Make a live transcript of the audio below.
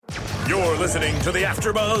You're listening to the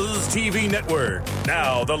AfterBuzz TV Network,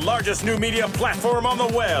 now the largest new media platform on the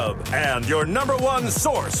web and your number one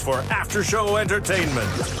source for after-show entertainment.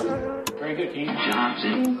 Very good, Keith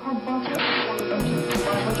Johnson. From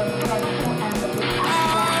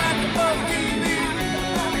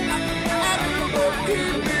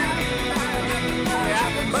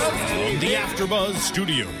the AfterBuzz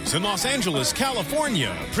Studios in Los Angeles,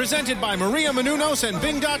 California, presented by Maria Menounos and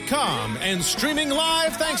Bing.com, and streaming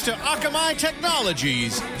live thanks to Akamai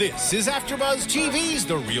Technologies, this is AfterBuzz TV's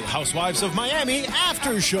The Real Housewives of Miami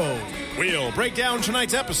After Show. We'll break down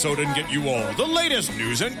tonight's episode and get you all the latest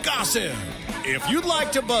news and gossip. If you'd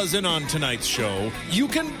like to buzz in on tonight's show, you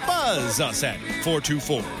can buzz us at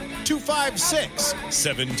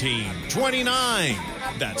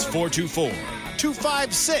 424-256-1729. That's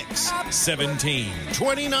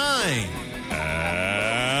 424-256-1729.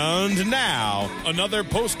 And now, another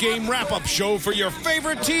post-game wrap-up show for your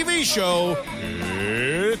favorite TV show.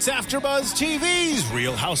 It's AfterBuzz TV's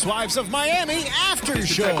Real Housewives of Miami After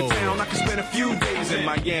Show. I can spend a few days in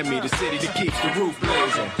Miami, the city that keeps the roof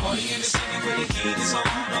blazing.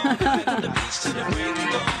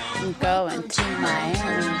 I'm going to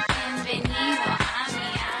Miami.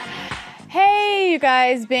 Hey, you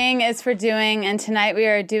guys, Bing is for doing, and tonight we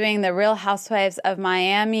are doing the Real Housewives of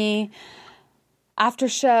Miami After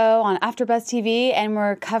Show on AfterBuzz TV, and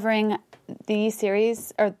we're covering the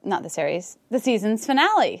series, or not the series, the season's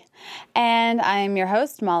finale. And I'm your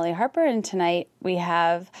host, Molly Harper, and tonight we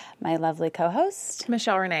have my lovely co-host,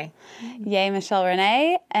 Michelle Renee. Yay, Michelle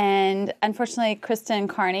Renee. And unfortunately, Kristen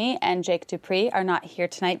Carney and Jake Dupree are not here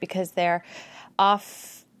tonight because they're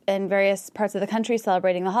off in various parts of the country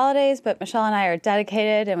celebrating the holidays, but Michelle and I are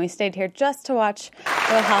dedicated, and we stayed here just to watch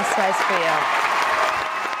Real Housewives for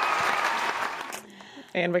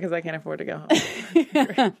you. And because I can't afford to go home.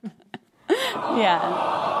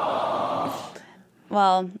 Yeah.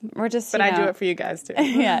 Well, we're just, But I do it for you guys, too.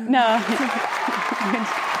 Yeah, no.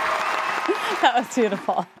 That was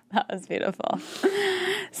beautiful. That was beautiful.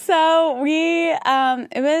 So we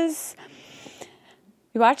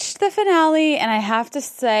watched the finale, and I have to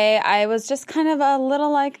say, I was just kind of a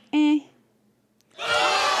little like, I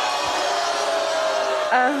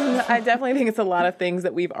definitely think it's a lot of things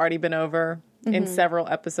that we've already been over in several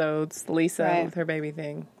episodes. Lisa with her baby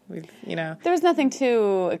thing. There was nothing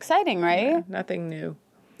too exciting, right? Yeah, nothing new.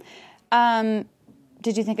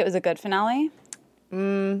 Did you think it was a good finale?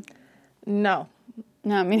 No.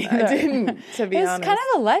 No, me neither. I didn't, to be honest. It was kind of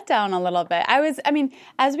a letdown a little bit.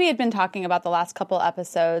 As we had been talking about the last couple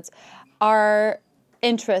episodes, our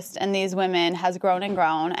interest in these women has grown and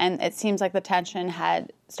grown, and it seems like the tension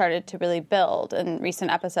had started to really build in recent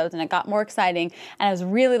episodes, and it got more exciting, and I was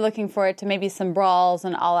really looking forward to maybe some brawls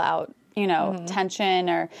and all-out, tension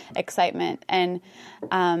or excitement, and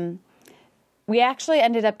we actually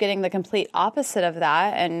ended up getting the complete opposite of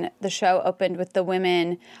that, and the show opened with the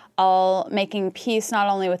women all making peace not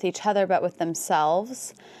only with each other but with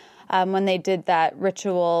themselves when they did that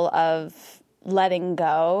ritual of letting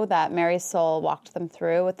go that Marisol walked them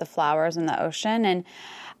through with the flowers in the ocean. And,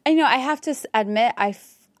 I have to admit, I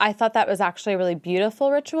thought that was actually a really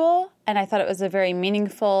beautiful ritual, and I thought it was a very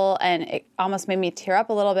meaningful, and it almost made me tear up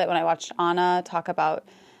a little bit when I watched Anna talk about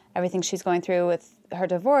everything she's going through with her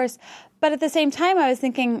divorce. But at the same time, I was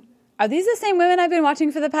thinking, are these the same women I've been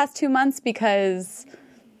watching for the past 2 months? Because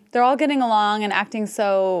they're all getting along and acting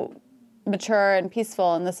so mature and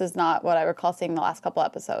peaceful, and this is not what I recall seeing the last couple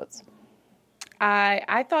episodes.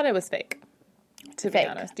 I thought it was fake, to be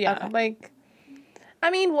honest. Yeah. Okay.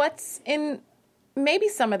 What's in maybe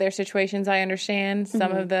some of their situations I understand,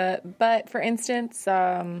 some of but for instance,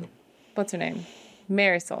 what's her name?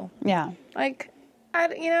 Marisol. Yeah. I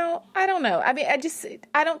don't know.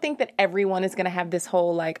 I don't think that everyone is going to have this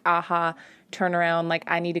whole aha turnaround.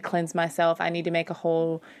 I need to cleanse myself. I need to make a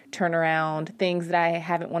whole turnaround. Things that I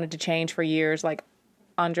haven't wanted to change for years, like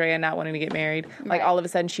Andrea not wanting to get married. Right. All of a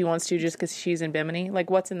sudden she wants to just because she's in Bimini.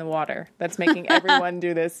 What's in the water that's making everyone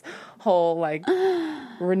do this whole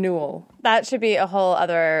renewal? That should be a whole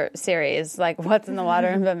other series, what's in the water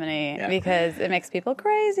in Bimini, because it makes people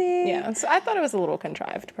crazy. Yeah, so I thought it was a little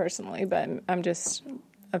contrived personally, but I'm just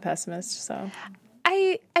a pessimist, so.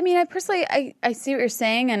 I personally, I see what you're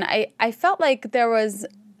saying, and I felt like there was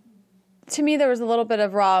a little bit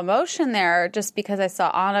of raw emotion there just because I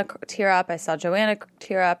saw Anna tear up, I saw Joanna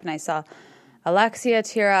tear up, and I saw Alexia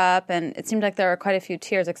tear up, and it seemed like there were quite a few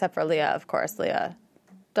tears except for Leah, of course. Leah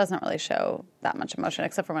doesn't really show that much emotion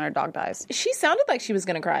except for when her dog dies. She sounded like she was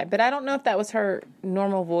going to cry, but I don't know if that was her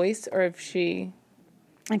normal voice or if she...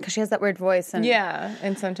 because she has that weird voice. And Yeah,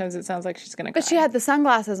 and sometimes it sounds like she's going to cry. But she had the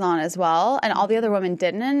sunglasses on as well, and all the other women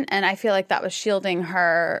didn't, and I feel like that was shielding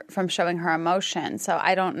her from showing her emotion. So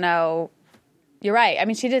I don't know. You're right. I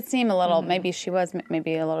mean, she did seem a little, maybe she was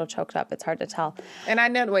maybe a little choked up. It's hard to tell. And I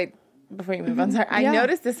know, wait, before you move on, sorry. I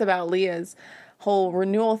noticed this about Leah's whole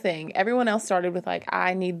renewal thing. Everyone else started with like,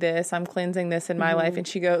 I need this, I'm cleansing this in my life. And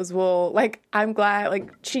she goes, well, like, I'm glad,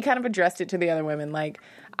 like, she kind of addressed it to the other women. Like,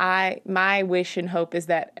 my wish and hope is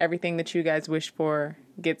that everything that you guys wish for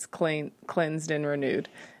gets cleansed and renewed.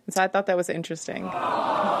 And so I thought that was interesting.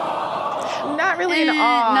 Not really in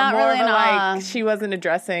awe. Not more really of in awe. like she wasn't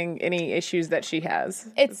addressing any issues that she has.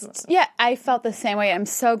 I felt the same way. I'm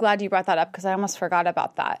so glad you brought that up because I almost forgot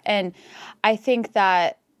about that. And I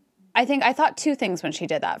thought two things when she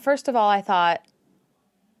did that. First of all, I thought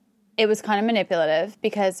it was kind of manipulative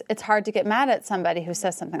because it's hard to get mad at somebody who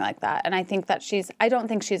says something like that. And I think that I don't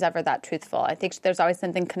think she's ever that truthful. I think there's always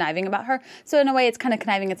something conniving about her. So in a way, it's kind of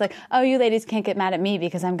conniving. It's like, oh, you ladies can't get mad at me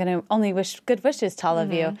because I'm going to only wish good wishes to all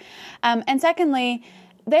of you. And secondly,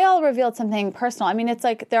 they all revealed something personal. I mean, it's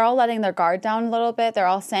like they're all letting their guard down a little bit. They're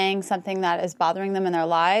all saying something that is bothering them in their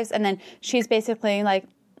lives. And then she's basically like,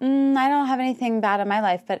 I don't have anything bad in my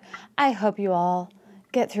life, but I hope you all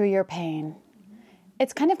get through your pain.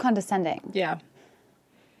 It's kind of condescending. Yeah.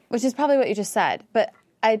 Which is probably what you just said, but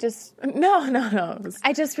I just... No.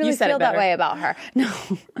 I just really feel that way about her. No.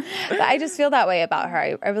 But I just feel that way about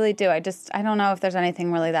her. I really do. I don't know if there's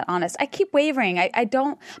anything really that honest. I keep wavering. I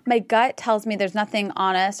don't... My gut tells me there's nothing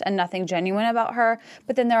honest and nothing genuine about her,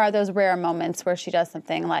 but then there are those rare moments where she does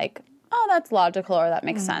something like, oh, that's logical or that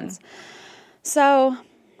makes sense. So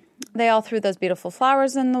they all threw those beautiful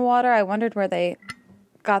flowers in the water. I wondered where they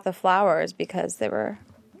got the flowers because they were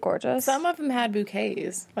gorgeous. Some of them had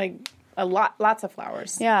bouquets, like lots of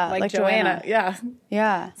flowers. Yeah, like Joanna.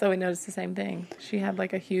 Yeah. So we noticed the same thing. She had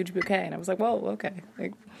like a huge bouquet, and I was like, "Whoa, okay."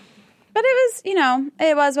 Like, but it was,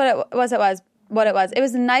 it was what it was. It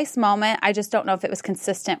was a nice moment. I just don't know if it was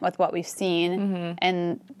consistent with what we've seen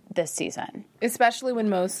in this season. Especially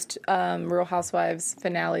when most Real Housewives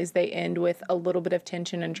finales, they end with a little bit of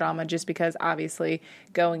tension and drama, just because obviously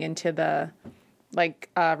going into the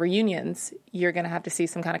reunions, you're going to have to see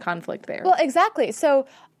some kind of conflict there. Well, exactly. So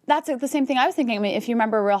that's the same thing I was thinking. I mean, if you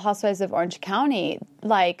remember Real Housewives of Orange County,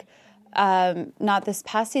 not this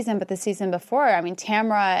past season, but the season before, I mean,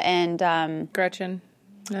 Tamra and... Gretchen.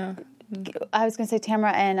 No. I was going to say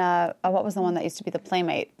Tamra and what was the one that used to be the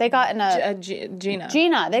playmate? They got in a...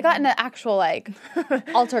 Gina. They got in an actual,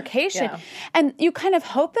 altercation. Yeah. And you kind of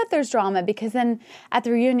hope that there's drama because then at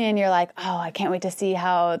the reunion, you're like, oh, I can't wait to see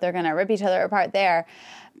how they're going to rip each other apart there.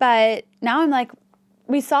 But now I'm like,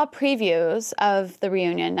 we saw previews of the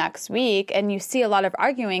reunion next week, and you see a lot of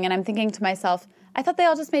arguing, and I'm thinking to myself, I thought they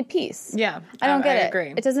all just made peace. Yeah. I don't get it. I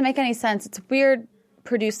agree. It doesn't make any sense. It's weird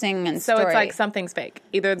producing and so story. It's like something's fake.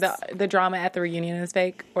 Either the drama at the reunion is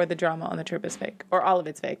fake, or the drama on the trip is fake, or all of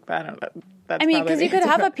it's fake. But I don't know. That's because you could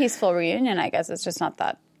have a peaceful reunion. I guess it's just not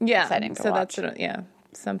that exciting to watch.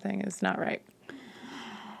 Something is not right.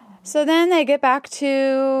 So then they get back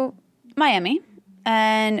to Miami,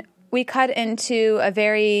 and we cut into a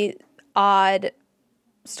very odd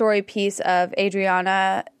story piece of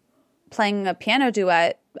Adriana playing a piano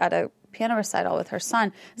duet at a piano recital with her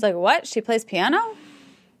son. It's like, what? She plays piano?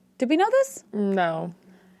 Did we know this? No.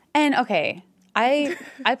 And okay, I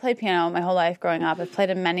played piano my whole life growing up. I've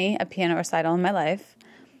played in many a piano recital in my life.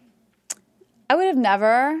 I would have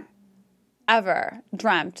never, ever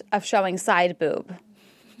dreamt of showing side boob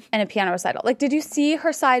in a piano recital. Like, did you see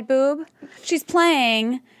her side boob? She's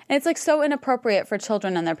playing, and it's so inappropriate for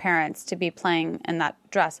children and their parents to be playing in that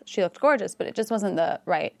dress. She looked gorgeous, but it just wasn't the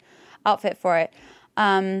right outfit for it.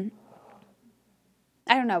 I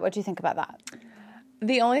don't know. What do you think about that?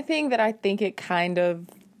 The only thing that I think it kind of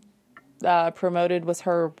promoted was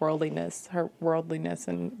her worldliness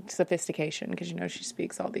and sophistication, because she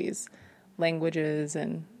speaks all these languages,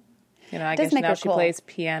 and I guess now she plays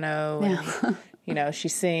piano, and she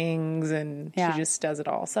sings, and she just does it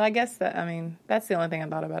all. So I guess that's the only thing I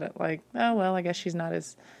thought about it. Like, oh well, I guess she's not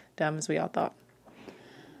as dumb as we all thought,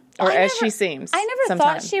 or as she seems. I never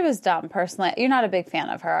thought she was dumb personally. You're not a big fan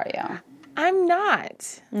of her, are you? I'm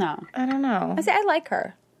not. No. I don't know. I like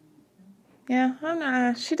her. Yeah, I'm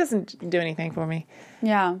not. She doesn't do anything for me.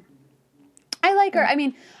 Yeah. I like her. I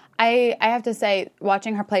mean, I have to say,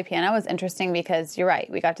 watching her play piano was interesting because you're right.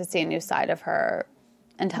 We got to see a new side of her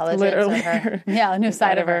intelligence. Literally. A new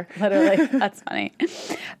side of her. Literally. That's funny.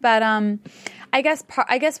 But I guess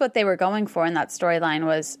what they were going for in that storyline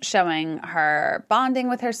was showing her bonding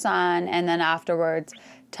with her son, and then afterwards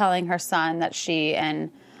telling her son that she and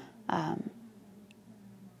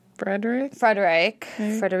Frederick.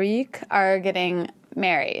 Frederic are getting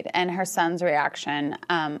married, and her son's reaction.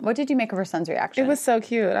 What did you make of her son's reaction? It was so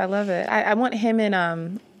cute. I love it. I want him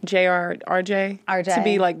and RJ to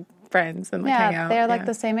be like friends and like hang out. They're like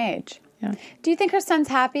the same age. Yeah. Do you think her son's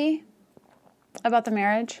happy about the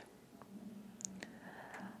marriage?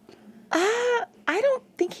 I don't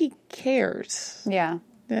think he cares. Yeah.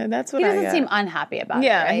 Yeah, that's what He doesn't seem unhappy about it,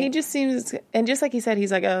 right? He just seems, and just like he said,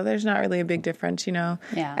 he's like, oh, there's not really a big difference, you know?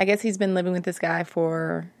 Yeah. I guess he's been living with this guy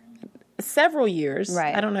for several years.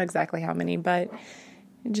 Right. I don't know exactly how many, but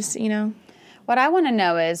just, you know. What I want to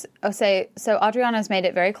know is, so Adriana's made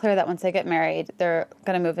it very clear that once they get married, they're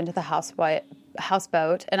going to move into the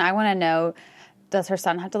houseboat. And I want to know, does her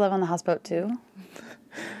son have to live on the houseboat too?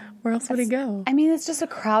 Where else would he go? I mean, it's just a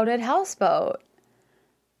crowded houseboat.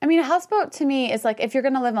 I mean, a houseboat to me is like, if you're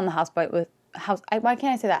going to live on the houseboat with why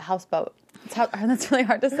can't I say that? Houseboat. That's really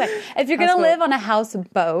hard to say. If you're going to live on a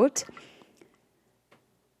houseboat,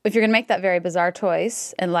 if you're going to make that very bizarre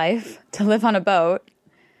choice in life to live on a boat,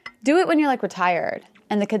 do it when you're like retired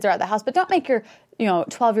and the kids are at the house, but don't make your,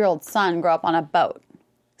 12-year-old son grow up on a boat.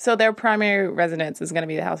 So their primary residence is going to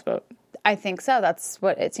be the houseboat. I think so. That's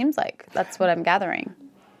what it seems like. That's what I'm gathering.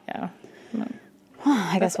 Yeah.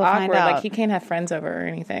 I guess we'll awkward. find out. Like he can't have friends over or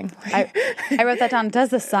anything. I wrote that down. Does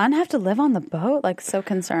the son have to live on the boat? Like, so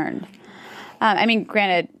concerned. I mean,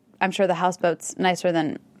 granted, I'm sure the houseboat's nicer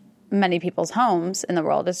than many people's homes in the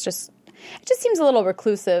world. It just seems a little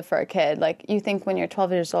reclusive for a kid. Like, you think when you're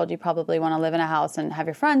 12 years old, you probably want to live in a house and have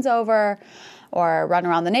your friends over or run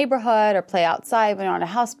around the neighborhood or play outside. When you're on a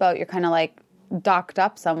houseboat, you're kind of like docked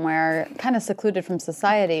up somewhere, kind of secluded from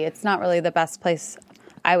society. It's not really the best place,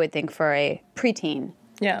 I would think, for a preteen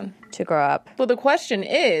to grow up. Well, the question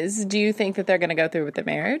is, do you think that they're going to go through with the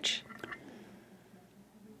marriage?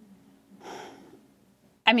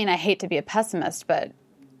 I mean, I hate to be a pessimist, but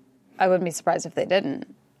I wouldn't be surprised if they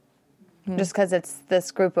didn't. Just because it's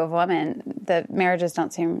this group of women, the marriages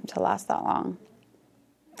don't seem to last that long.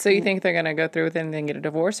 So you think they're going to go through with it and then get a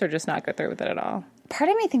divorce, or just not go through with it at all?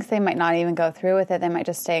 Part of me thinks they might not even go through with it. They might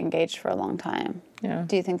just stay engaged for a long time. Yeah.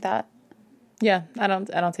 Do you think that? Yeah, I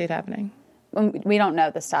don't see it happening. We don't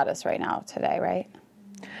know the status right now today, right?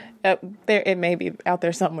 It may be out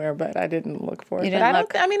there somewhere, but I didn't look for it. You didn't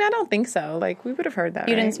look? I don't think so. Like, we would have heard that.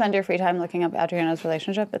 You didn't spend your free time looking up Adriana's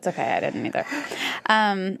relationship? It's okay, I didn't either.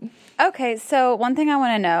 Okay, so one thing I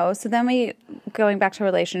want to know. So then going back to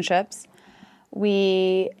relationships,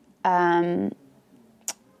 we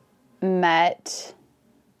met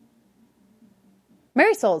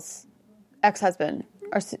Marisol's ex-husband,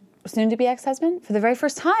 or soon-to-be ex-husband, for the very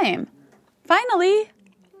first time. Finally.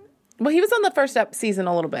 Well, he was on the first season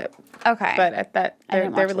a little bit. Okay. But at that,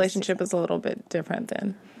 their relationship was a little bit different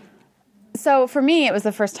then. So for me, it was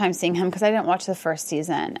the first time seeing him because I didn't watch the first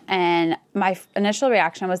season. And my initial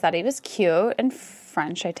reaction was that he was cute and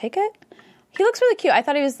French, I take it. He looks really cute. I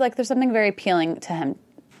thought he was like, there's something very appealing to him,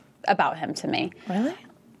 about him to me. Really?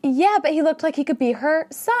 Yeah, but he looked like he could be her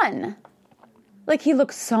son. Like, he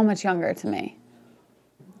looked so much younger to me.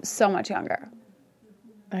 So much younger.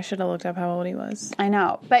 I should have looked up how old he was. I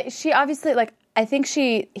know. But she obviously, like, I think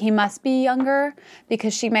he must be younger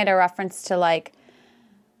because she made a reference to, like,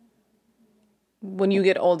 when you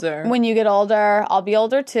get older. When you get older, I'll be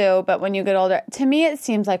older too, but when you get older, to me it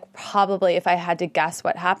seems like probably if I had to guess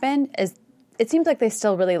what happened is it seems like they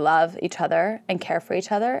still really love each other and care for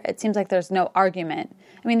each other. It seems like there's no argument.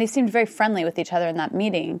 I mean, they seemed very friendly with each other in that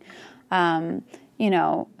meeting.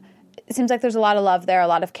 It seems like there's a lot of love there, a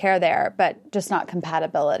lot of care there, but just not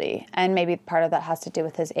compatibility. And maybe part of that has to do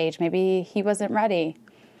with his age. Maybe he wasn't ready.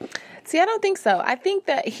 See, I don't think so. I think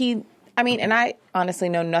that and I honestly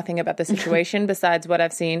know nothing about the situation besides what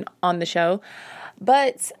I've seen on the show,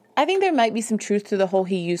 but I think there might be some truth to the whole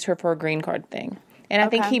he used her for a green card thing. And I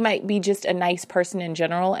think he might be just a nice person in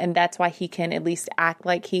general, and that's why he can at least act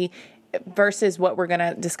like he, versus what we're going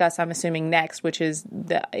to discuss, I'm assuming, next, which is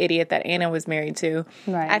the idiot that Anna was married to.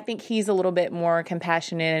 Right. I think he's a little bit more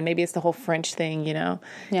compassionate, and maybe it's the whole French thing,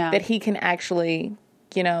 that he can actually,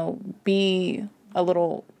 be a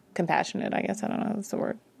little compassionate, I guess. I don't know. That's the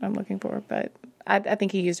word I'm looking for. But I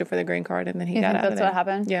think he used it for the green card, and then he got out of it. That's what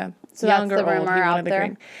happened? Yeah. So younger, that's the rumor out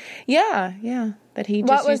there? Yeah. That he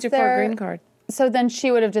just used it for a green card. So then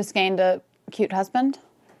she would have just gained a cute husband?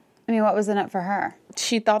 I mean, what was in it for her?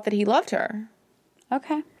 She thought that he loved her.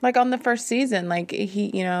 Okay. Like on the first season, like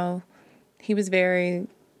he was very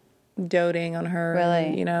doting on her.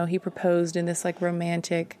 Really? And, he proposed in this like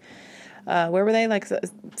romantic, where were they? Like a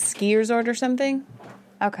ski resort or something?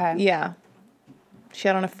 Okay. Yeah. She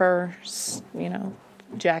had on a fur,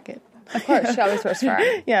 jacket. Of course, she always works for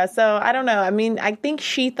her. Yeah, so I don't know. I mean, I think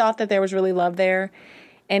she thought that there was really love there,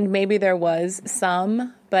 and maybe there was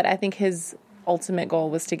some, but I think his ultimate goal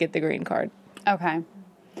was to get the green card. Okay.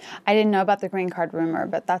 I didn't know about the green card rumor,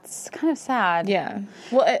 but that's kind of sad. Yeah.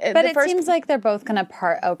 Well, but it seems like they're both going to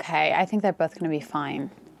part okay. I think they're both going to be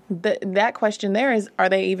fine. That question there is, are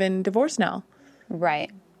they even divorced now?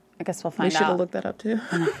 Right. I guess we'll find out. We should have looked that up too.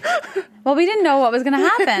 Well, we didn't know what was going to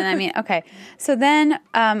happen. I mean, okay. So then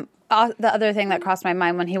the other thing that crossed my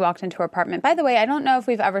mind when he walked into her apartment. By the way, I don't know if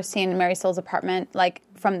we've ever seen Marysol's apartment like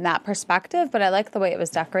from that perspective, but I like the way it was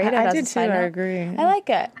decorated. I did too. I agree. I like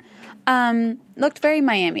it. Looked very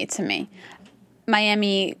Miami to me.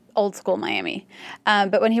 Miami, old school Miami.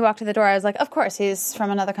 But when he walked to the door, I was like, of course, he's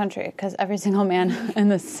from another country, because every single man in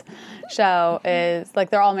this show is, like,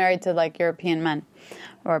 they're all married to, like, European men,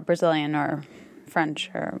 or Brazilian, or French,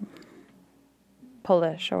 or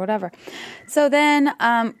Polish, or whatever. So then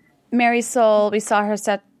Marysol, we saw her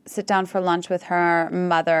sit down for lunch with her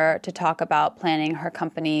mother to talk about planning her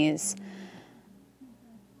company's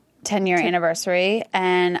 10-year anniversary,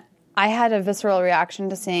 and I had a visceral reaction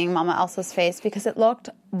to seeing Mama Elsa's face because it looked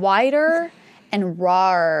wider and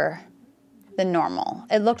rawer than normal.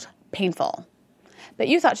 It looked painful. But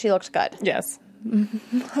you thought she looked good. Yes.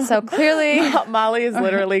 So clearly... Molly is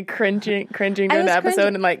literally cringing during the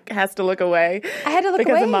episode and like has to look away. I had to look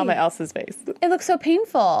because away. Of Mama Elsa's face. It looks so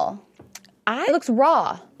painful. It looks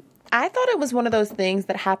raw. I thought it was one of those things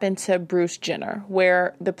that happened to Bruce Jenner,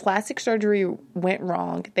 where the plastic surgery went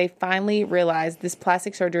wrong. They finally realized this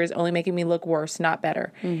plastic surgery is only making me look worse, not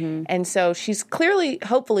better. Mm-hmm. And so she's clearly,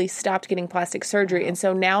 hopefully, stopped getting plastic surgery. And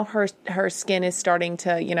so now her skin is starting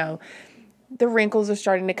to, you know, the wrinkles are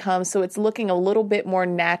starting to come. So it's looking a little bit more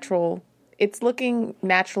natural. It's looking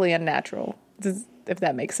naturally unnatural, if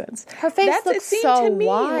that makes sense. Her face looks so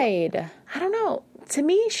wide. I don't know. To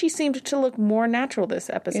me, she seemed to look more natural this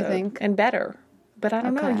episode. You think? And better. But I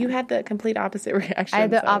don't know. You had the complete opposite reaction. I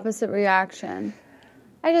had the opposite reaction.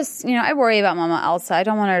 I just, I worry about Mama Elsa. I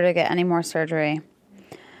don't want her to get any more surgery.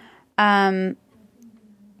 And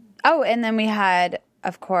then we had,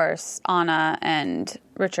 of course, Anna and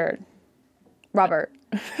Robert.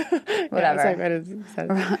 Whatever.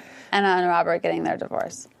 Anna and Robert getting their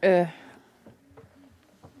divorce.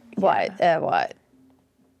 What?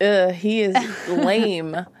 He is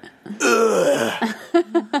lame.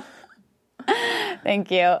 Thank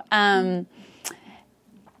you. I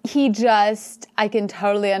can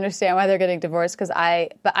totally understand why they're getting divorced, but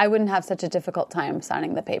I wouldn't have such a difficult time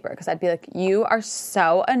signing the paper, because I'd be like, you are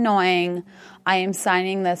so annoying. I am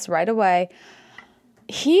signing this right away.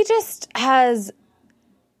 He just has,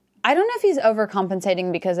 I don't know if he's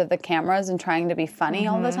overcompensating because of the cameras and trying to be funny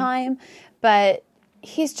all the time, but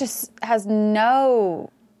he's just has no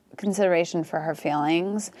consideration for her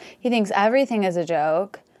feelings. He thinks everything is a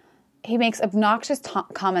joke. He makes obnoxious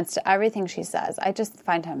comments to everything she says. I just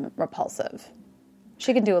find him repulsive.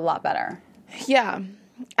 She can do a lot better. Yeah.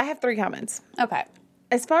 I have 3 comments. Okay.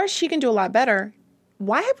 As far as she can do a lot better,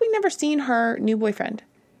 why have we never seen her new boyfriend?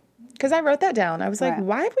 Because I wrote that down. I was like,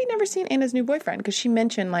 Why have we never seen Anna's new boyfriend? Because she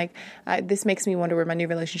mentioned, like, this makes me wonder where my new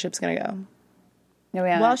relationship's going to go. No, we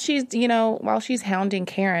haven't. While she's hounding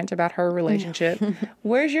Karen about her relationship,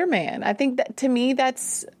 where's your man? I think that, to me,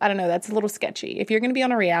 that's a little sketchy. If you're going to be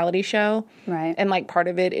on a reality show, right, and like part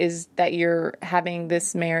of it is that you're having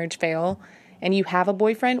this marriage fail, and you have a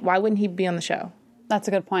boyfriend, why wouldn't he be on the show? That's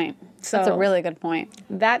a good point. That's a really good point.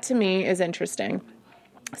 That to me is interesting.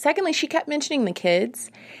 Secondly, she kept mentioning the kids,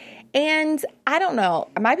 and I don't know.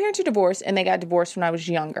 My parents are divorced, and they got divorced when I was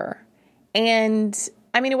younger, and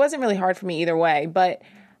I mean, it wasn't really hard for me either way, but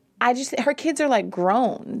her kids are like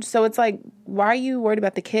grown. So it's like, why are you worried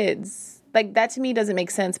about the kids? Like, that to me doesn't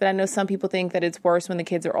make sense, but I know some people think that it's worse when the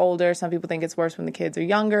kids are older. Some people think it's worse when the kids are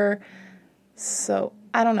younger. So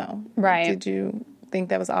I don't know. Right. Did you think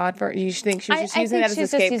that was odd for her? You think she was just using that as a scapegoat? I think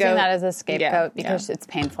she's just using that as a scapegoat because it's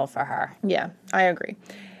painful for her. Yeah, I agree.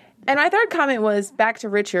 And my third comment was back to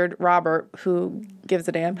Robert, who gives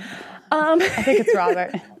a damn. I think it's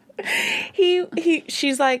Robert.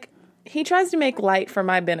 She's like, he tries to make light for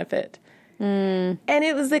my benefit. And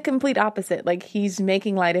it was the complete opposite. Like, he's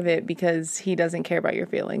making light of it because he doesn't care about your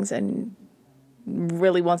feelings and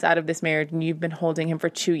really wants out of this marriage, and you've been holding him for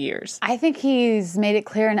 2 years. I think he's made it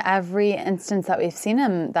clear in every instance that we've seen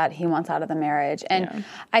him that he wants out of the marriage. And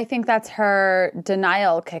I think that's her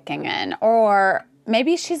denial kicking in. Or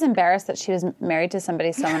maybe she's embarrassed that she was married to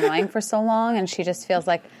somebody so annoying for so long, and she just feels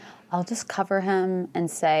like, I'll just cover him and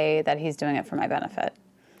say that he's doing it for my benefit.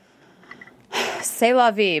 C'est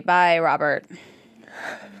la vie. Bye, Robert.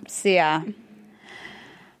 See ya.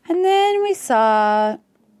 And then we saw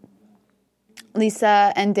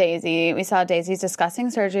Lisa and Daisy. We saw Daisy's disgusting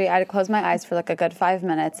surgery. I had to close my eyes for like a good 5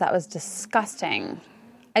 minutes. That was disgusting.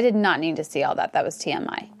 I did not need to see all that. That was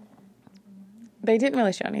TMI. They didn't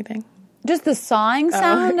really show anything. Just the sawing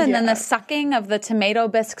sound and then yeah. the sucking of the tomato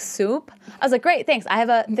bisque soup. I was like, great, thanks. I have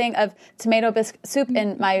a thing of tomato bisque soup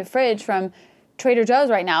in my fridge from Trader Joe's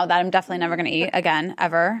right now that I'm definitely never going to eat again,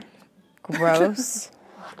 ever. Gross.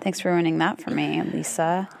 Thanks for ruining that for me,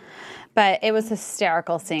 Lisa. But it was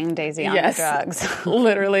hysterical seeing Daisy on the drugs.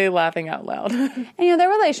 Literally laughing out loud. And, you know, their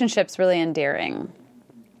relationship's really endearing.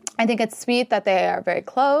 I think it's sweet that they are very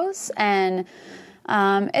close, and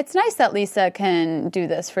it's nice that Lisa can do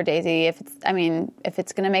this for Daisy. If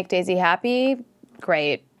it's going to make Daisy happy,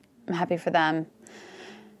 great. I'm happy for them.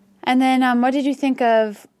 And then what did you think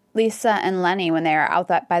of Lisa and Lenny when they were out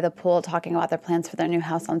by the pool talking about their plans for their new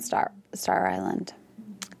house on Star Island?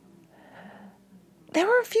 There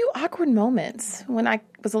were a few awkward moments when I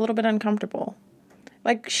was a little bit uncomfortable.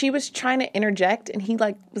 Like, she was trying to interject, and he,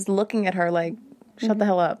 like, was looking at her like, shut the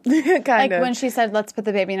hell up. Like when she said, let's put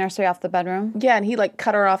the baby nursery off the bedroom? Yeah, and he, like,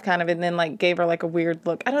 cut her off kind of and then, like, gave her, like, a weird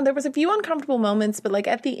look. I don't know, there was a few uncomfortable moments, but, like,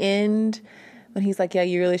 at the end, when he's like, yeah,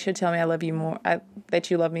 you really should tell me I love you more, that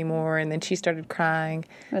you love me more, and then she started crying.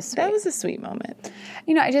 That was a sweet moment.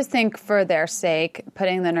 You know, I just think for their sake,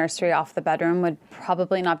 putting the nursery off the bedroom would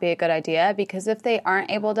probably not be a good idea, because if they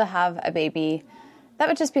aren't able to have a baby, that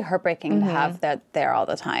would just be heartbreaking to have that there all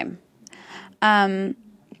the time.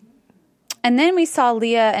 And then we saw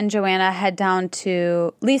Lisa and Joanna head down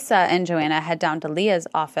to Leah's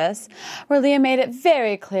office, where Leah made it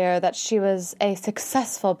very clear that she was a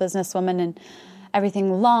successful businesswoman and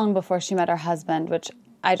everything long before she met her husband, which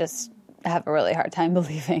I just have a really hard time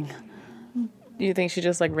believing. Do you think she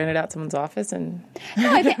just, like, rented out someone's office and...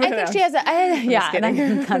 No, I think she has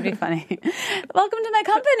that'd be funny. Welcome to my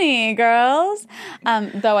company, girls.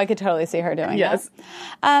 Though I could totally see her doing that.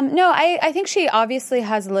 No, I think she obviously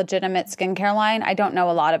has a legitimate skincare line. I don't know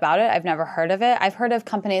a lot about it. I've never heard of it. I've heard of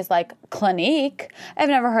companies like Clinique. I've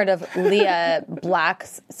never heard of Leah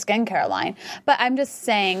Black's skincare line. But I'm just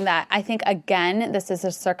saying that I think, again, this is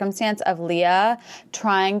a circumstance of Leah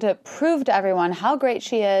trying to prove to everyone how great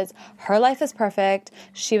she is. Her life is perfect.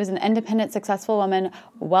 She was an independent, successful woman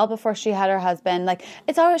well before she had her husband. Like,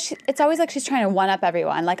 it's always like she's trying to one-up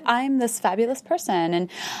everyone. Like, I'm this fabulous person.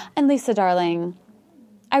 And Lisa, darling,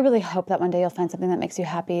 I really hope that one day you'll find something that makes you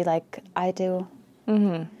happy like I do.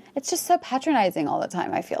 Mm-hmm. It's just so patronizing all the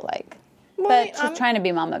time, I feel like. Well, but she's trying to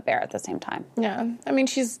be Mama Bear at the same time. Yeah. I mean,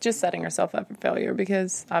 she's just setting herself up for failure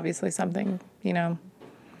because obviously something, you know,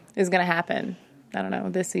 is going to happen. I don't know,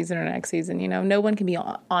 this season or next season. You know, no one can be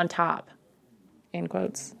on top, in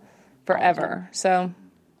quotes, forever. So,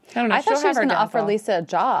 I don't know. I thought she was going to offer Lisa a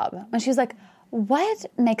job. When she was like, what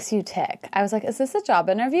makes you tick? I was like, is this a job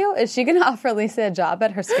interview? Is she going to offer Lisa a job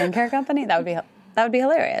at her skincare company? That would be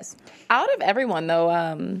hilarious. Out of everyone, though,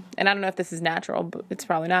 and I don't know if this is natural, but it's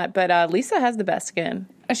probably not, but Lisa has the best skin.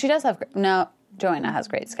 She does have... No, Joanna has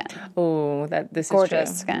great skin. Oh, this is gorgeous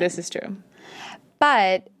true. Skin. This is true.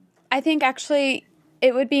 But I think actually...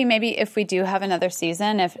 It would be maybe if we do have another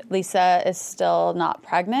season, if Lisa is still not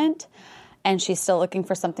pregnant and she's still looking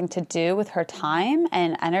for something to do with her time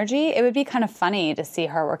and energy, it would be kind of funny to see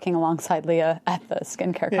her working alongside Leah at the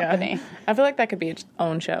skincare company. I feel like that could be its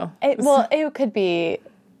own show. It would be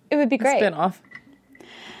great. Spin-off.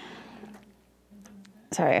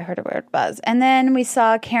 Sorry, I heard a weird buzz. And then we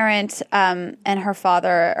saw Karen and her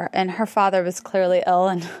father was clearly ill,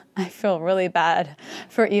 and I feel really bad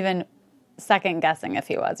for even second guessing if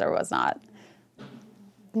he was or was not.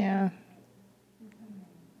 Yeah.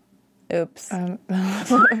 Oops.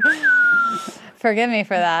 Forgive me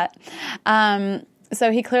for that.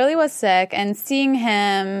 So he clearly was sick, and seeing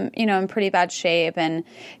him, you know, in pretty bad shape, and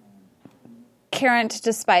Karen,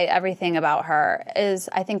 despite everything about her, is,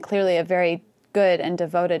 I think, clearly a very good and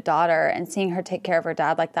devoted daughter, and seeing her take care of her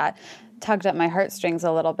dad like that tugged at my heartstrings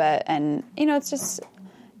a little bit. And, you know, it's just,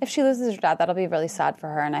 if she loses her dad, that'll be really sad for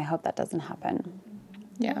her, and I hope that doesn't happen.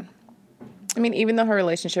 Yeah. I mean, even though her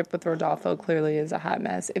relationship with Rodolfo clearly is a hot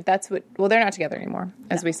mess, if that's what... Well, they're not together anymore,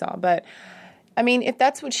 as we saw. But, I mean, if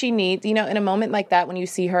that's what she needs, you know, in a moment like that, when you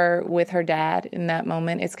see her with her dad in that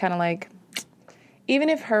moment, it's kind of like, even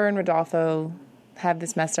if her and Rodolfo have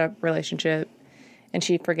this messed up relationship and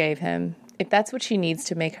she forgave him, if that's what she needs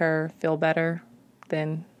to make her feel better,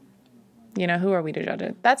 then, you know, who are we to judge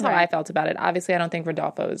it? That's how I felt about it. Obviously, I don't think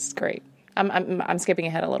Rodolfo is great. I'm skipping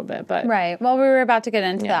ahead a little bit, but... Right. Well, we were about to get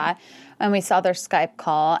into that when we saw their Skype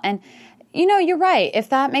call. And, you're right. If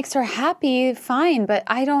that makes her happy, fine. But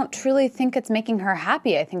I don't truly think it's making her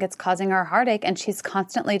happy. I think it's causing her heartache, and she's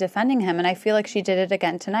constantly defending him. And I feel like she did it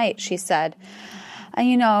again tonight. She said,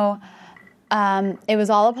 it was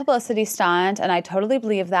all a publicity stunt, and I totally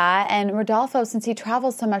believe that. And Rodolfo, since he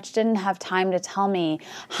travels so much, didn't have time to tell me,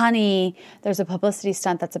 honey, there's a publicity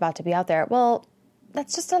stunt that's about to be out there. Well,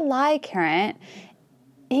 that's just a lie, Karen.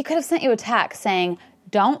 He could have sent you a text saying,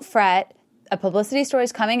 don't fret. A publicity story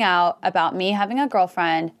is coming out about me having a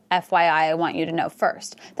girlfriend. FYI, I want you to know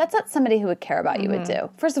first. That's not somebody who would care about you would do.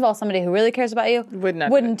 First of all, somebody who really cares about you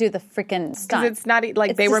wouldn't do the freaking stunt. Because it's not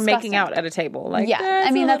like they were making out at a table. Like, yeah,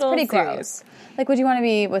 I mean, that's pretty gross. Like, would you want to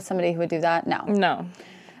be with somebody who would do that? No.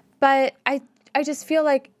 But I just feel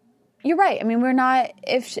like you're right. I mean, we're not,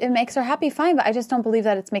 if it makes her happy, fine, but I just don't believe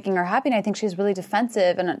that it's making her happy. And I think she's really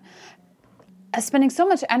defensive and spending so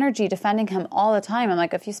much energy defending him all the time. I'm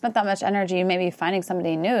like, if you spent that much energy maybe finding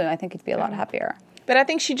somebody new, I think you'd be a lot happier. But I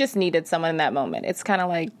think she just needed someone in that moment. It's kind of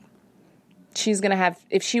like she's going to have,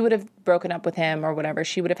 if she would have broken up with him or whatever,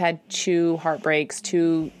 she would have had 2 heartbreaks,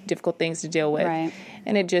 2 difficult things to deal with. Right.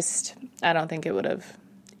 And it just, I don't think it would have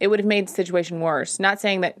made the situation worse. Not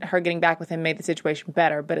saying that her getting back with him made the situation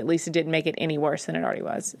better, but at least it didn't make it any worse than it already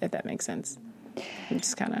was, if that makes sense.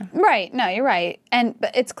 Just kind of right. No, you're right,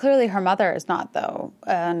 but it's clearly her mother is not though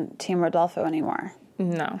Team Rodolfo anymore.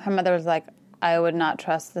 No, her mother was like, I would not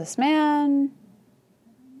trust this man.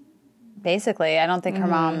 Basically, I don't think her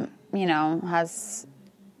mom,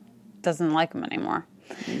 doesn't like him anymore.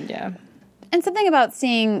 Yeah. And something about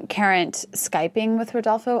seeing Karen Skyping with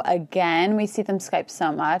Rodolfo again. We see them Skype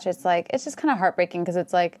so much. It's like it's just kind of heartbreaking because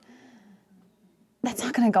it's like that's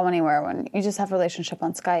not going to go anywhere when you just have a relationship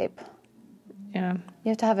on Skype. Yeah. You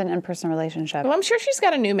have to have an in-person relationship. Well, I'm sure she's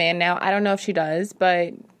got a new man now. I don't know if she does,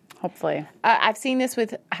 but hopefully. I've seen this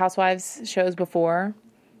with Housewives shows before.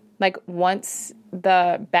 Like, once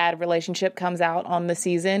the bad relationship comes out on the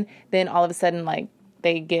season, then all of a sudden, like,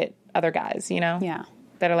 they get other guys, Yeah.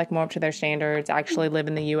 that are, like, more up to their standards, actually live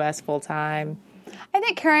in the U.S. full-time. I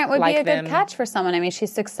think Karen would be a good catch for someone. I mean,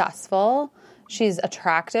 she's successful. She's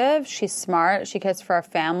attractive. She's smart. She cares for her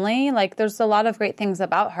family. Like, there's a lot of great things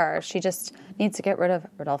about her. She just needs to get rid of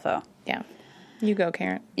Rodolfo. Yeah. You go,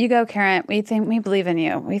 Karen. You go, Karen. We believe in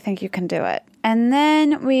you. We think you can do it. And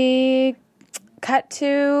then we cut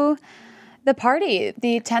to the party,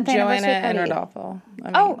 the 10th anniversary party. Joanna and Rodolfo.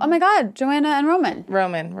 Oh my God. Joanna and Roman.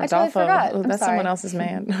 Rodolfo. I totally forgot. Ooh, that's someone else's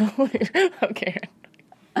man. Okay.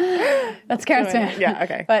 That's Karen's man. Yeah,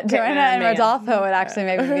 okay. But Joanna and Rodolfo would actually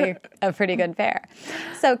maybe be a pretty good pair.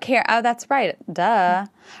 So, that's right. Duh.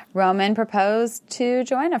 Roman proposed to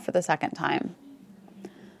Joanna for the second time.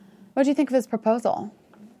 What do you think of his proposal?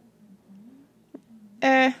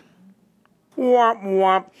 Womp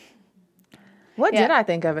womp. What did I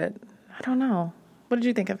think of it? I don't know. What did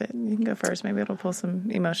you think of it? You can go first. Maybe it'll pull some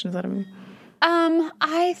emotions out of me.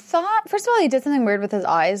 I thought, first of all, he did something weird with his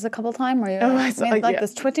eyes a couple times where he made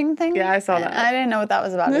this twitching thing. Yeah, I saw that. I didn't know what that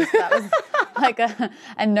was about. If that was like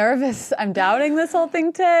a nervous, I'm doubting this whole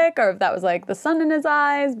thing tick, or if that was like the sun in his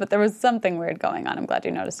eyes, but there was something weird going on. I'm glad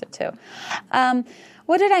you noticed it too.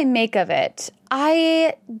 What did I make of it?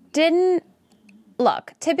 I didn't,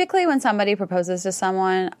 look, typically when somebody proposes to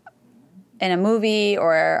someone in a movie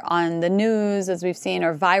or on the news, as we've seen,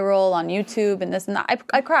 or viral on YouTube and this and that,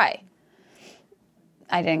 I cry.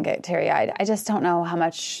 I didn't get teary-eyed. I just don't know how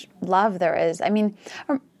much love there is. I mean,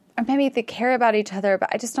 or maybe they care about each other, but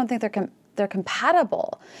I just don't think they're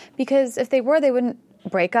compatible. Because if they were, they wouldn't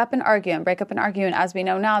break up and argue. And as we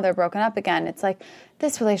know now, they're broken up again. It's like,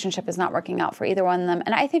 this relationship is not working out for either one of them.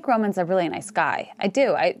 And I think Roman's a really nice guy. I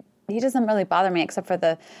do. He doesn't really bother me, except for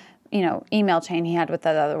the, email chain he had with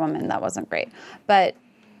that other woman. That wasn't great. But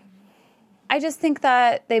I just think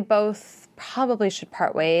that they both probably should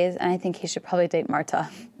part ways, and I think he should probably date Marta.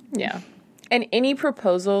 Yeah. And any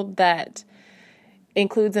proposal that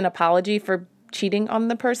includes an apology for cheating on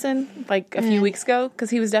the person, like a few weeks ago, because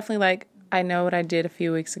he was definitely like, I know what I did a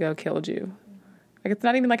few weeks ago killed you. Like, it's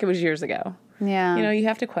not even like it was years ago. Yeah. You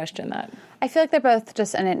have to question that. I feel like they're both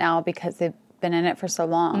just in it now because they've been in it for so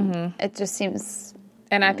long. Mm-hmm. It just seems...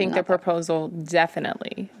 And I think the proposal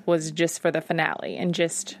definitely was just for the finale and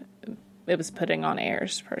just... It was putting on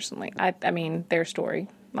airs, personally. I mean, their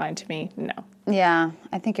storyline to me, no. Yeah,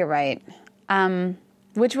 I think you're right.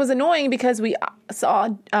 Which was annoying because we saw,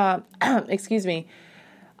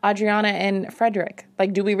 Adriana and Frederick.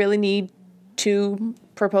 Like, do we really need 2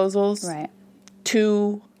 proposals? Right.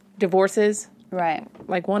 2 divorces? Right.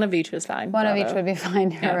 Like, one of each was fine. One of each would be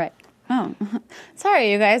fine. You're right. Oh,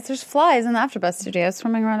 sorry, you guys. There's flies in the AfterBuzz studio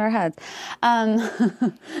swimming around our heads.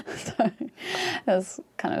 Sorry. That was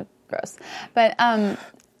kind of Gross. But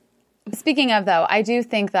speaking of, though, I do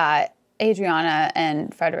think that Adriana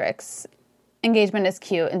and Frederick's engagement is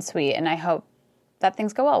cute and sweet, and I hope that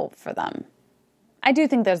things go well for them. I do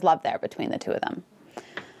think there's love there between the two of them.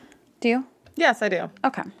 Do you? Yes, I do.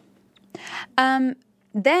 Okay.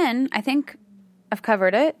 Then, I think I've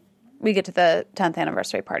covered it. We get to the 10th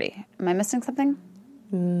anniversary party. Am I missing something?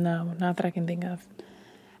 No, not that I can think of.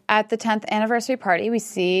 At the 10th anniversary party, we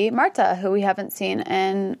see Marta, who we haven't seen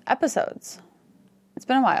in episodes. It's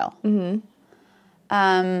been a while. Mm-hmm.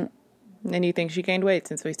 And you think she gained weight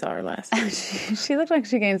since we saw her last? She looked like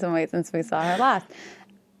she gained some weight since we saw her last.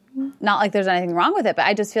 Not like there's anything wrong with it, but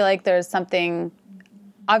I just feel like there's something...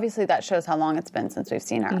 Obviously, that shows how long it's been since we've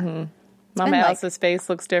seen her. Mm-hmm. Mama Elsa's face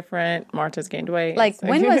looks different. Marta's gained weight. Like,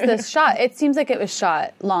 when was this shot? It seems like it was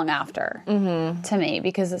shot long after to me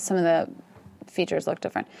because some of the features look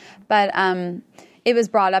different. But it was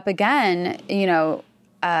brought up again,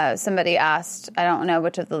 somebody asked, I don't know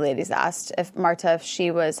which of the ladies asked, if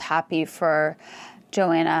she was happy for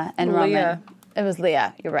Joanna and Roman. Leah. It was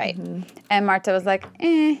Leah, you're right. Mm-hmm. And Marta was like,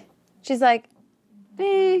 eh. She's like,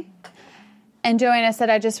 eh. And Joanna said,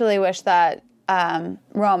 I just really wish that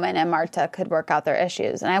Roman and Marta could work out their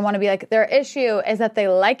issues. And I want to be like, their issue is that they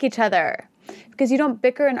like each other. Because you don't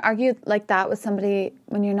bicker and argue like that with somebody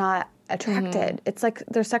when you're not attracted. Mm-hmm. It's like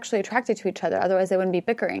they're sexually attracted to each other. Otherwise, they wouldn't be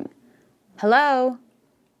bickering. Hello?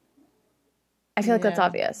 I feel like that's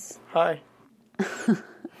obvious. Hi.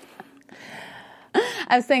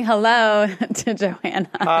 I was saying hello to Joanna.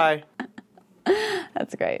 Hi.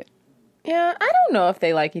 That's great. Yeah, I don't know if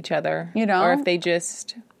they like each other. You know? Or if they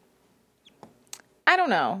just... I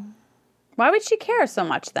don't know. Why would she care so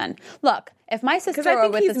much then? Look, if my sister were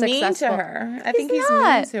with a successful... Because I think he's mean to her. I think he's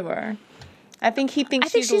mean to her. I think he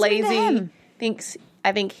thinks she's lazy.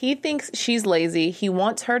 I think he thinks she's lazy. He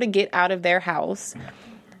wants her to get out of their house.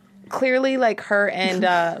 Clearly, like, her and...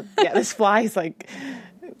 this fly is, like,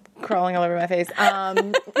 crawling all over my face.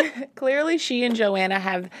 Clearly, she and Joanna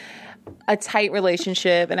have a tight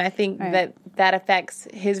relationship, and I think that affects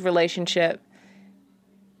his relationship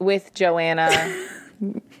with Joanna.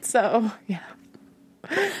 So, yeah.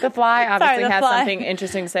 The fly obviously has something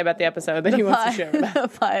interesting to say about the episode that he wants to share about. The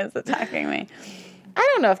fly is attacking me. I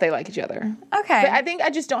don't know if they like each other. Okay. But I think I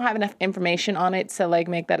just don't have enough information on it to, like,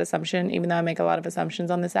 make that assumption, even though I make a lot of assumptions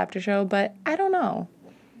on this after show, but I don't know.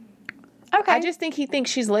 Okay. I just think he thinks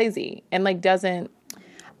she's lazy and, like, doesn't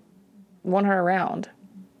want her around.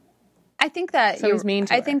 I think that he's mean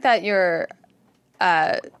to her. I think that you're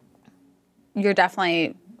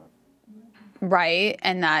definitely right,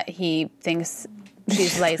 and that he thinks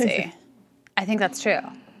she's lazy. I think that's true.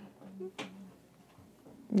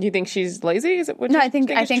 You think she's lazy? Is it what no, you I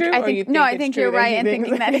think is true? I think you're right in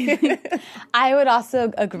thinking that. I would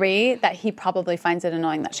also agree that he probably finds it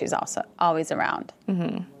annoying that she's also always around,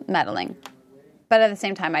 meddling. But at the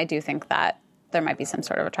same time, I do think that there might be some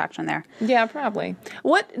sort of attraction there. Yeah, probably.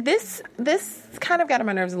 What this kind of got on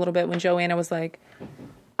my nerves a little bit when Joanna was like,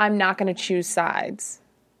 "I'm not going to choose sides.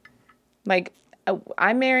 Like,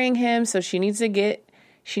 I'm marrying him, so she needs to get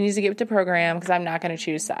with the program because I'm not going to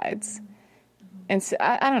choose sides." And so,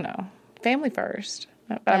 I don't know. Family first.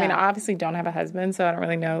 But I mean, I obviously don't have a husband, so I don't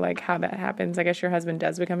really know, like, how that happens. I guess your husband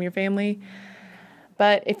does become your family.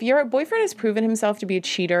 But if your boyfriend has proven himself to be a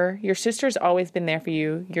cheater, your sister's always been there for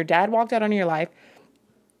you, your dad walked out on your life,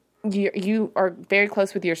 you are very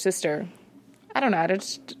close with your sister. I don't know.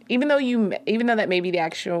 Even though that may be the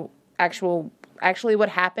actually what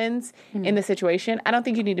happens in the situation, I don't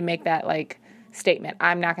think you need to make that, like, statement.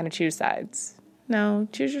 I'm not going to choose sides. No,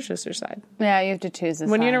 choose your sister's side. Yeah, you have to choose a side.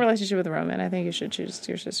 When you're in a relationship with Roman, I think you should choose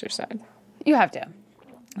your sister's side. You have to.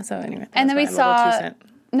 So anyway. And then we saw...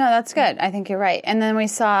 No, that's good. I think you're right. And then we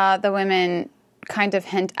saw the women kind of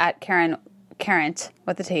hint at Karen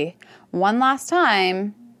with the T one last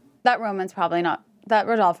time that Rodolfo's probably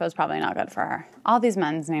not good for her. All these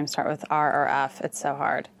men's names start with R or F. It's so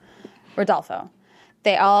hard. Rodolfo.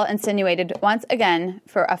 They all insinuated once again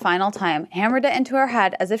for a final time, hammered it into her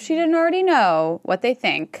head as if she didn't already know what they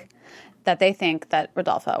think that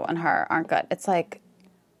Rodolfo and her aren't good. It's like,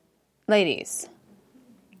 ladies,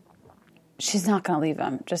 she's not going to leave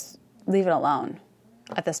him. Just leave it alone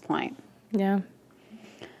at this point. Yeah.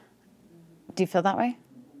 Do you feel that way?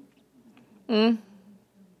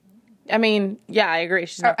 I mean, yeah, I agree.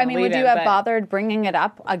 She's not going to leave him. Would you have bothered bringing it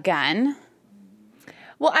up again?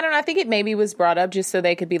 Well, I don't know. I think it maybe was brought up just so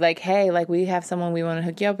they could be like, hey, like, we have someone we want to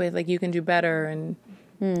hook you up with. Like, you can do better.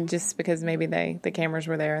 And just because maybe the cameras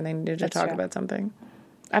were there and they needed to talk about something.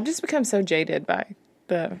 I've just become so jaded by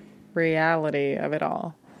the reality of it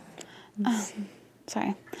all.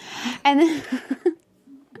 Sorry. And then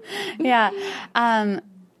Yeah.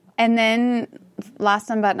 And then last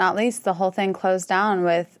but not least, the whole thing closed down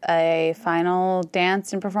with a final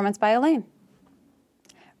dance and performance by Elaine.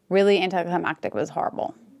 Really anticlimactic. It was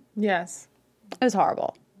horrible. Yes. It was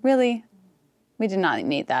horrible. Really. We did not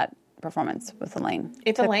need that performance with Elaine.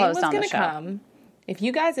 If to Elaine close was down going the to show. come, if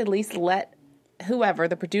you guys at least let whoever,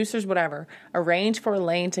 the producers, whatever, arrange for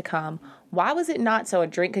Elaine to come, why was it not so a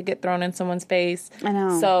drink could get thrown in someone's face? I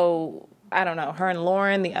know. So, I don't know, her and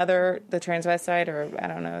Lauren, the transvestite, or I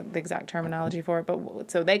don't know the exact terminology for it, but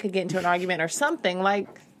so they could get into an argument or something,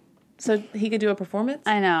 like, so he could do a performance?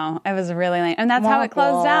 I know. It was really lame. And that's how it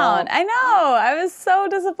closed down. I know. I was so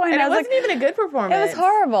disappointed. And I it was wasn't even a good performance. It was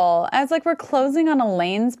horrible. I was like, we're closing on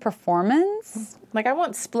Elaine's performance? Like, I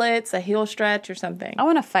want splits, a heel stretch, or something. I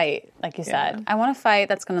want to fight, like you said. I want to fight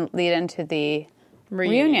that's going to lead into the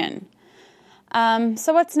reunion.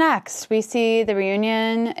 So what's next? We see the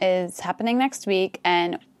reunion is happening next week,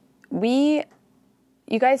 and you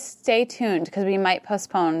guys stay tuned because we might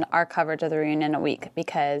postpone our coverage of the reunion a week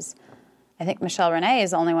because I think Michelle Renee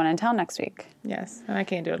is the only one in town next week. Yes, and I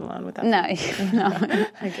can't do it alone without No,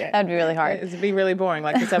 Okay. That'd be really hard. It'd be really boring,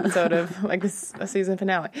 like this episode of, like this a season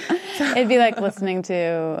finale. It'd be like listening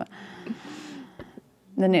to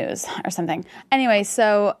the news or something. Anyway,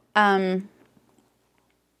 so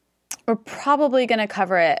we're probably going to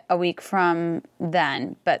cover it a week from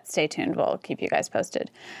then, but stay tuned. We'll keep you guys posted.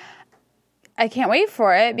 I can't wait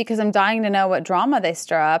for it because I'm dying to know what drama they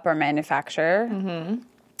stir up or manufacture. Mm-hmm.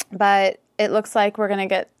 But it looks like we're going to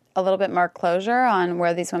get a little bit more closure on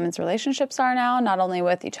where these women's relationships are now, not only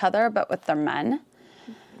with each other, but with their men.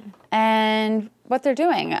 And what they're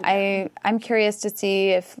doing. I'm curious to see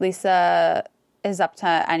if Lisa is up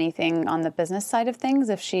to anything on the business side of things.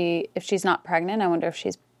 If she's not pregnant, I wonder if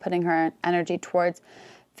she's putting her energy towards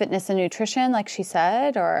fitness and nutrition, like she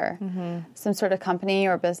said, or some sort of company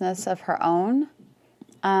or business of her own.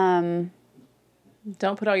 Don't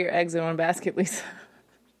put all your eggs in one basket, Lisa.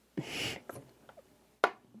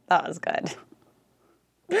 That was good.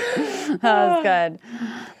 That was good.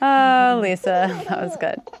 Oh, Lisa, that was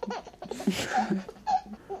good.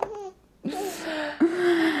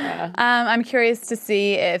 I'm curious to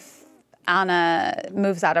see if Anna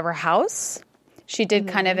moves out of her house. She did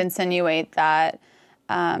kind of insinuate that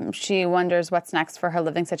she wonders what's next for her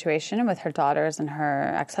living situation with her daughters and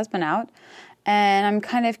her ex-husband out. And I'm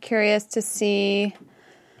kind of curious to see,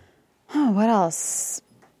 what else?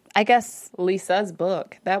 I guess Lisa's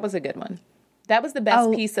book. That was a good one. That was the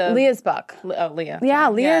best piece of... Leah's book. Leah. Yeah,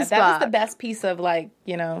 Leah's book. That was the best piece of, like,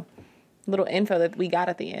 little info that we got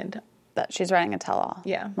at the end. That she's writing a tell-all.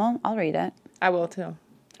 Yeah. Well, I'll read it. I will, too.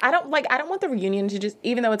 I don't want the reunion to just...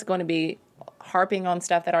 Even though it's going to be harping on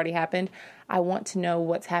stuff that already happened, I want to know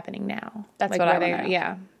what's happening now. That's what I want to know.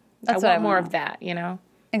 Yeah. That's I what want more know. of that,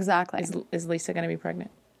 Exactly. Is Lisa going to be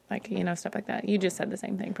pregnant? Like, stuff like that. You just said the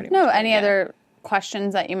same thing pretty much. No, any other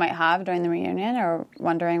questions that you might have during the reunion or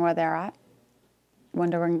wondering where they're at?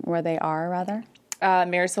 Wondering where they are, rather?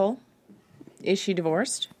 Marisol, is she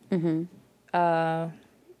divorced? Mm-hmm.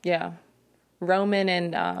 Yeah. Roman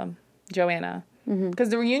and Joanna. Because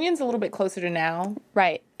the reunion's a little bit closer to now.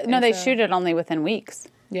 Right. No, they shoot it only within weeks.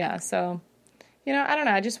 Yeah, so, I don't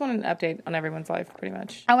know. I just want an update on everyone's life, pretty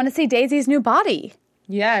much. I want to see Daisy's new body.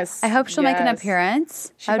 Yes. I hope she'll make an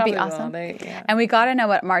appearance. She that would be probably awesome. will. And we got to know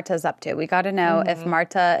what Marta's up to. We got to know if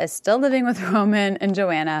Marta is still living with Roman and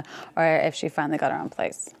Joanna or if she finally got her own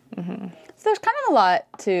place. Mm-hmm. So there's kind of a lot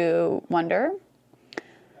to wonder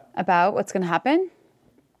about what's going to happen.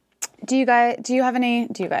 Do you have any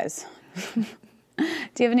news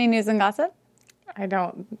and gossip? I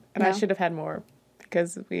don't. And I should have had more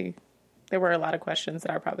because there were a lot of questions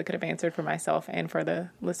that I probably could have answered for myself and for the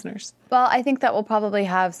listeners. Well, I think that we'll probably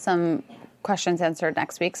have some questions answered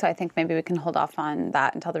next week, so I think maybe we can hold off on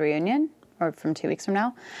that until the reunion or from 2 weeks from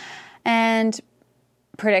now. And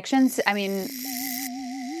predictions, I mean...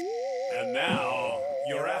 And now,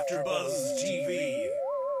 your AfterBuzz TV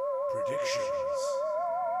predictions.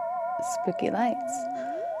 Spooky lights.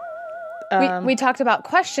 We talked about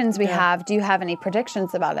questions we have. Do you have any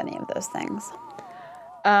predictions about any of those things?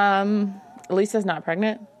 Lisa's not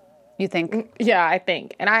pregnant. You think? Yeah, I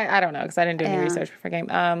think. And I don't know because I didn't do any research before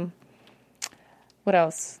game. What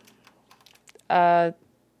else?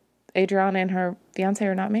 Adriana and her fiance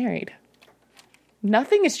are not married.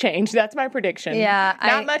 Nothing has changed. That's my prediction. Yeah.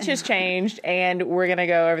 Not much has changed, and we're going to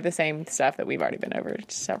go over the same stuff that we've already been over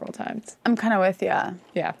several times. I'm kind of with you.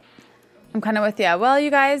 Yeah. I'm kind of with you. Well, you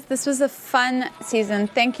guys, this was a fun season.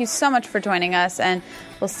 Thank you so much for joining us, and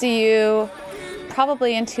we'll see you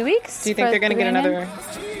probably in 2 weeks. Do you think they're going to get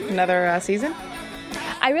another season?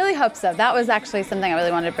 I really hope so. That was actually something I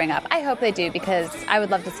really wanted to bring up. I hope they do, because I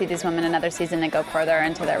would love to see these women another season and go further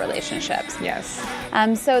into their relationships. Yes.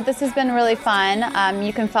 So this has been really fun.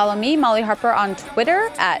 You can follow me, Molly Harper, on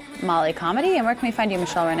Twitter at Molly Comedy. And where can we find you,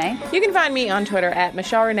 Michelle Renee? You can find me on Twitter at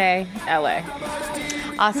Michelle Renee LA.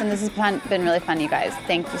 Awesome. This has been really fun, you guys.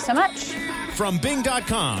 Thank you so much. From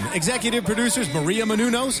Bing.com, executive producers Maria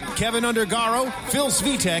Menounos, Kevin Undergaro, Phil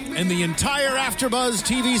Svitek, and the entire AfterBuzz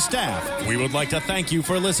TV staff, we would like to thank you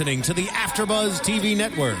for listening to the AfterBuzz TV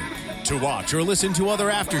network. To watch or listen to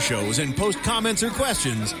other after shows and post comments or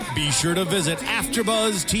questions, be sure to visit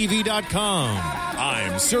AfterBuzzTV.com.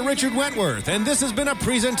 I'm Sir Richard Wentworth, and this has been a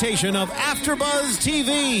presentation of AfterBuzz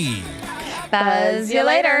TV. Buzz you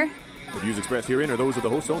later. The views expressed herein are those of the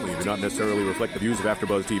hosts only and do not necessarily reflect the views of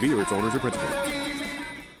AfterBuzz TV or its owners or principals.